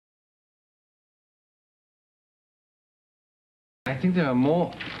I think there are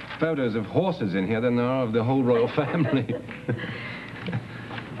more photos of horses in here than there are of the whole royal family.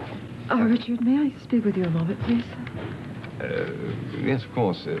 Oh, Richard, may I speak with you a moment, please? Yes, of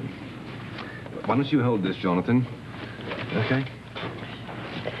course. Why don't you hold this, Jonathan? Okay?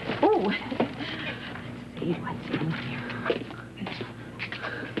 Oh! Let's see what's in here.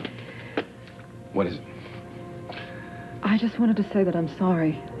 What is it? I just wanted to say that I'm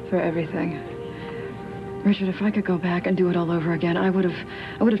sorry for everything. Richard, if I could go back and do it all over again, I would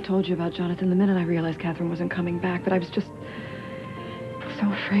have told you about Jonathan the minute I realized Catherine wasn't coming back, but I was just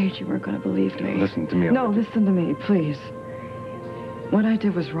so afraid you weren't going to believe me. Listen to me. No, listen to me, please. What I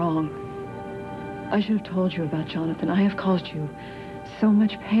did was wrong. I should have told you about Jonathan. I have caused you so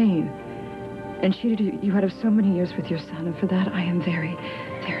much pain and cheated you out of so many years with your son, and for that I am very,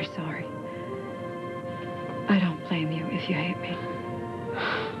 very sorry. I don't blame you if you hate me.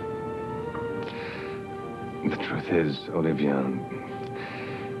 The truth is, Olivia,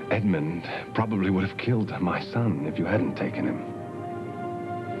 Edmund probably would have killed my son if you hadn't taken him.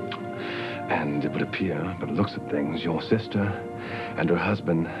 And it would appear, by the looks of things, your sister and her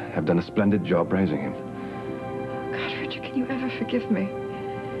husband have done a splendid job raising him. God, Richard, can you ever forgive me?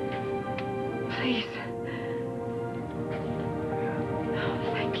 Please. Oh,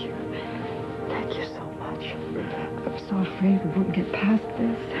 thank you. Thank you so much. I'm so afraid we wouldn't get past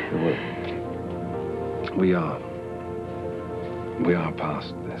this. We are. We are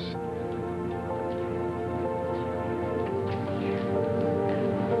past this.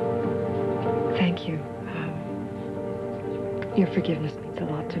 Thank you. Your forgiveness means a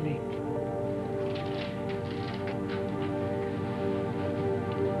lot to me.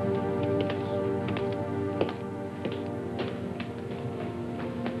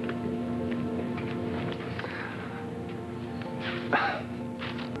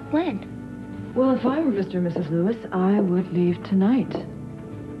 When? Well, if I were Mr. and Mrs. Lewis, I would leave tonight.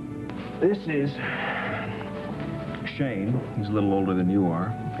 This is Shane. He's a little older than you are.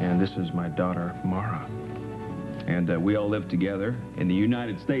 And this is my daughter, Mara. And we all live together in the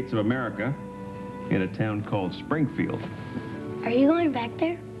United States of America in a town called Springfield. Are you going back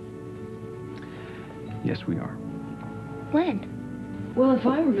there? Yes, we are. When? Well, if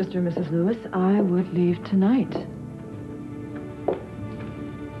I were Mr. and Mrs. Lewis, I would leave tonight.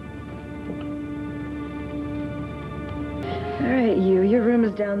 All right, your room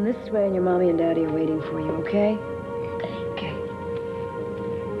is down this way, and your mommy and daddy are waiting for you, okay? Okay.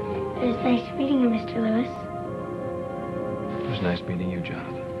 It was nice meeting you, Mr. Lewis. It was nice meeting you,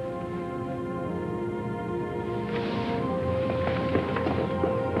 Jonathan.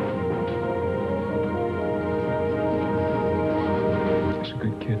 He's a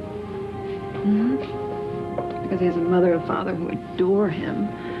good kid. Mm-hmm. Because he has a mother and father who adore him.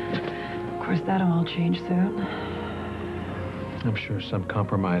 Of course, that'll all change soon. I'm sure some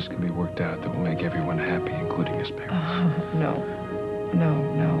compromise can be worked out that will make everyone happy, including his parents. No.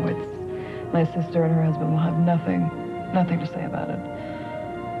 It's my sister and her husband will have nothing to say about it.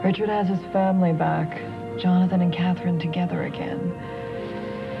 Richard has his family back. Jonathan and Catherine together again.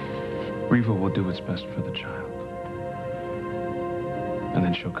 Reva will do what's best for the child. And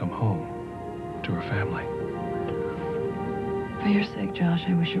then she'll come home to her family. For your sake, Josh,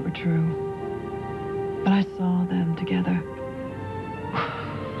 I wish it were true. But I saw them together.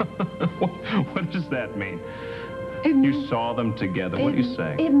 What does that mean? You saw them together. What are you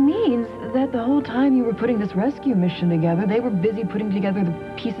saying? It means that the whole time you were putting this rescue mission together, they were busy putting together the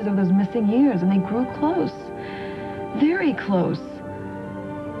pieces of those missing years, and they grew close. Very close.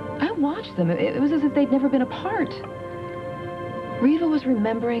 I watched them. It was as if they'd never been apart. Reva was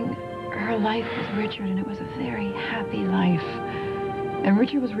remembering her life with Richard, and it was a very happy life. And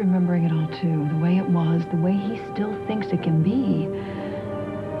Richard was remembering it all, too. The way it was, the way he still thinks it can be.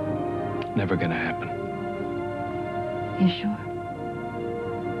 Never gonna happen. You sure?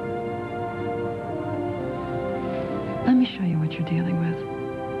 Let me show you what you're dealing with.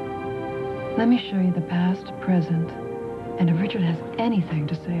 Let me show you the past, present, and if Richard has anything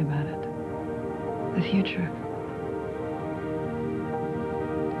to say about it, the future.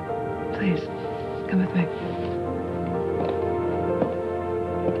 Please, come with me.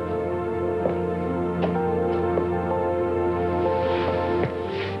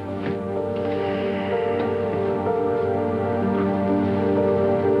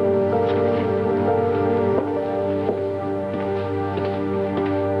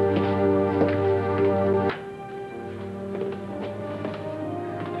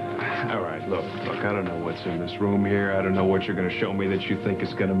 In this room here, I don't know what you're going to show me that you think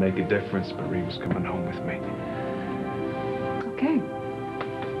is going to make a difference, but Reva's coming home with me. Okay.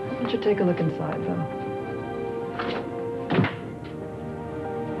 Why don't you take a look inside, though?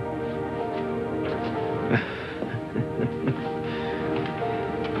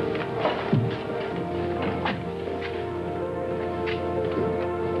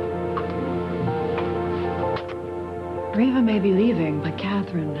 Reva may be leaving, but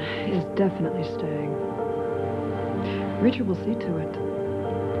Catherine is definitely staying. Richard will see to it.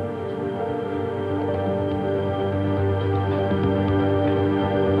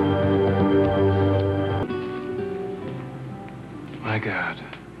 My God.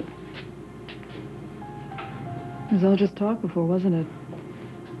 It was all just talk before, wasn't it?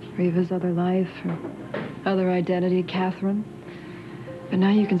 Reva's other life, her other identity, Catherine. But now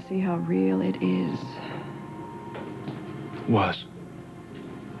you can see how real it is. Was.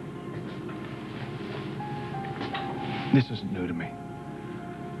 This isn't new to me.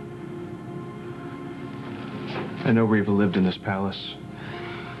 I know Reva lived in this palace.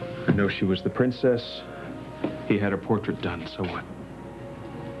 I know she was the princess. He had her portrait done, so what?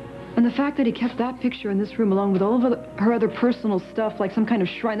 And the fact that he kept that picture in this room along with all of her other personal stuff, like some kind of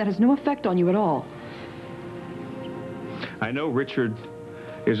shrine, that has no effect on you at all. I know Richard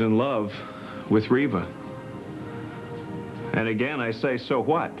is in love with Reva. And again, I say, so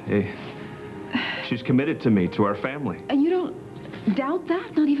what? She's committed to me, to our family. And you don't doubt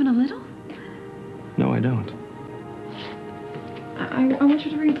that? Not even a little? No, I don't. I want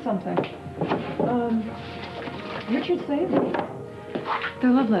you to read something. Richard saved me.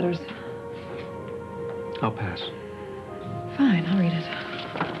 They're love letters. I'll pass. Fine, I'll read it.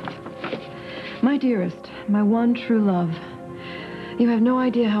 My dearest, my one true love. You have no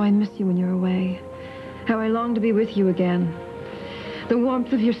idea how I miss you when you're away. How I long to be with you again. The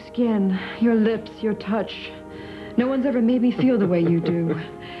warmth of your skin, your lips, your touch. No one's ever made me feel the way you do.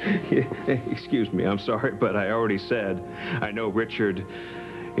 Excuse me, I'm sorry, but I already said I know Richard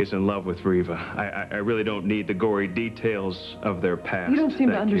is in love with Reva. I really don't need the gory details of their past. You don't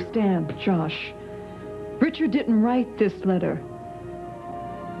seem to understand, Josh. Richard didn't write this letter.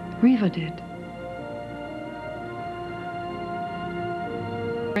 Reva did.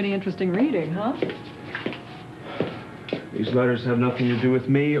 Pretty interesting reading, huh? These letters have nothing to do with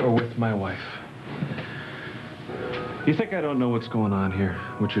me or with my wife. You think I don't know what's going on here,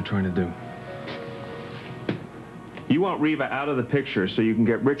 what you're trying to do? You want Reva out of the picture so you can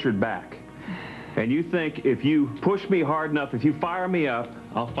get Richard back. And you think if you push me hard enough, if you fire me up,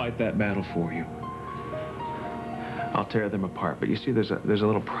 I'll fight that battle for you. I'll tear them apart. But you see, there's a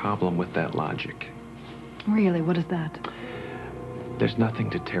little problem with that logic. Really? What is that? There's nothing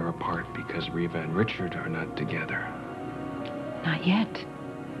to tear apart because Reva and Richard are not together. Not yet.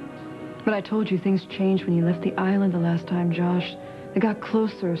 But I told you things changed when you left the island the last time, Josh. They got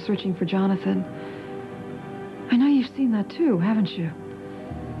closer, searching for Jonathan. I know you've seen that too, haven't you?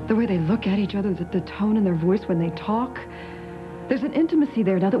 The way they look at each other, the tone in their voice when they talk. There's an intimacy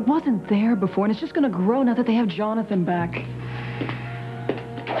there now that wasn't there before, and it's just going to grow now that they have Jonathan back.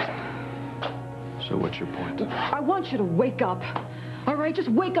 So what's your point? I want you to wake up. All right, just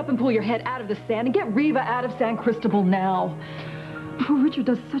wake up and pull your head out of the sand and get Reva out of San Cristobel now. Before Richard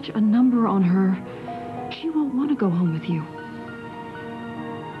does such a number on her, she won't want to go home with you.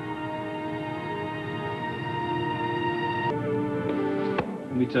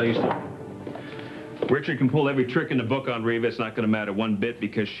 Let me tell you something. Richard can pull every trick in the book on Reva. It's not going to matter one bit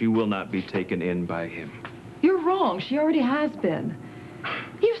because she will not be taken in by him. You're wrong. She already has been.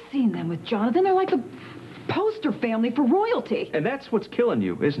 You've seen them with Jonathan. They're like the poster family for royalty. And that's what's killing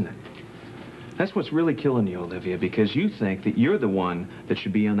you, isn't it? That's what's really killing you, Olivia, because you think that you're the one that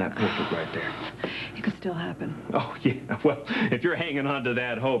should be on that portrait right there. It could still happen. Oh, yeah. Well, if you're hanging on to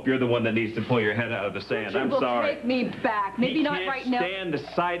that hope, you're the one that needs to pull your head out of the sand. I'm sorry. Take me back. Maybe not right now. I can't stand the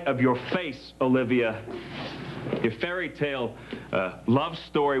sight of your face, Olivia. Your fairy tale love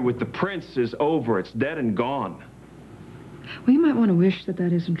story with the prince is over. It's dead and gone. Well, you might want to wish that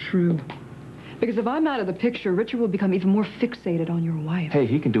that isn't true. Because if I'm out of the picture, Richard will become even more fixated on your wife. Hey,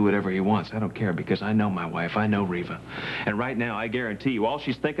 he can do whatever he wants. I don't care because I know my wife. I know Reva. And right now, I guarantee you, all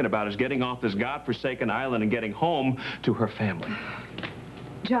she's thinking about is getting off this godforsaken island and getting home to her family.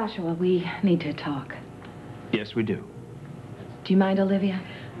 Joshua, we need to talk. Yes, we do. Do you mind, Olivia?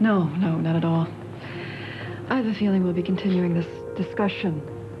 No, not at all. I have a feeling we'll be continuing this discussion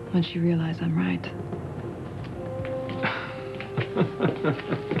once you realize I'm right.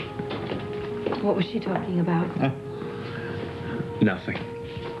 What was she talking about? Nothing.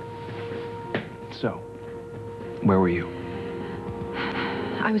 So, where were you?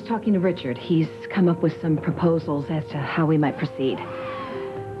 I was talking to Richard. He's come up with some proposals as to how we might proceed.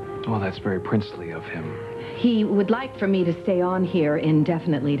 Well, that's very princely of him. He would like for me to stay on here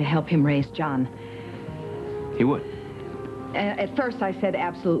indefinitely to help him raise John. He would. At first, I said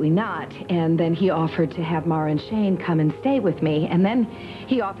absolutely not, and then he offered to have Mara and Shane come and stay with me, and then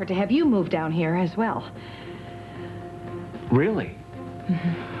he offered to have you move down here as well. Really?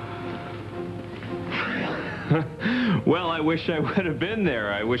 Well, I wish I would have been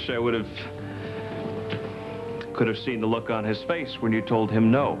there. I wish I could have seen the look on his face when you told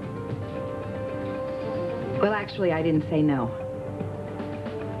him no. Well, actually, I didn't say no.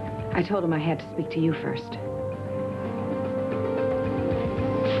 I told him I had to speak to you first.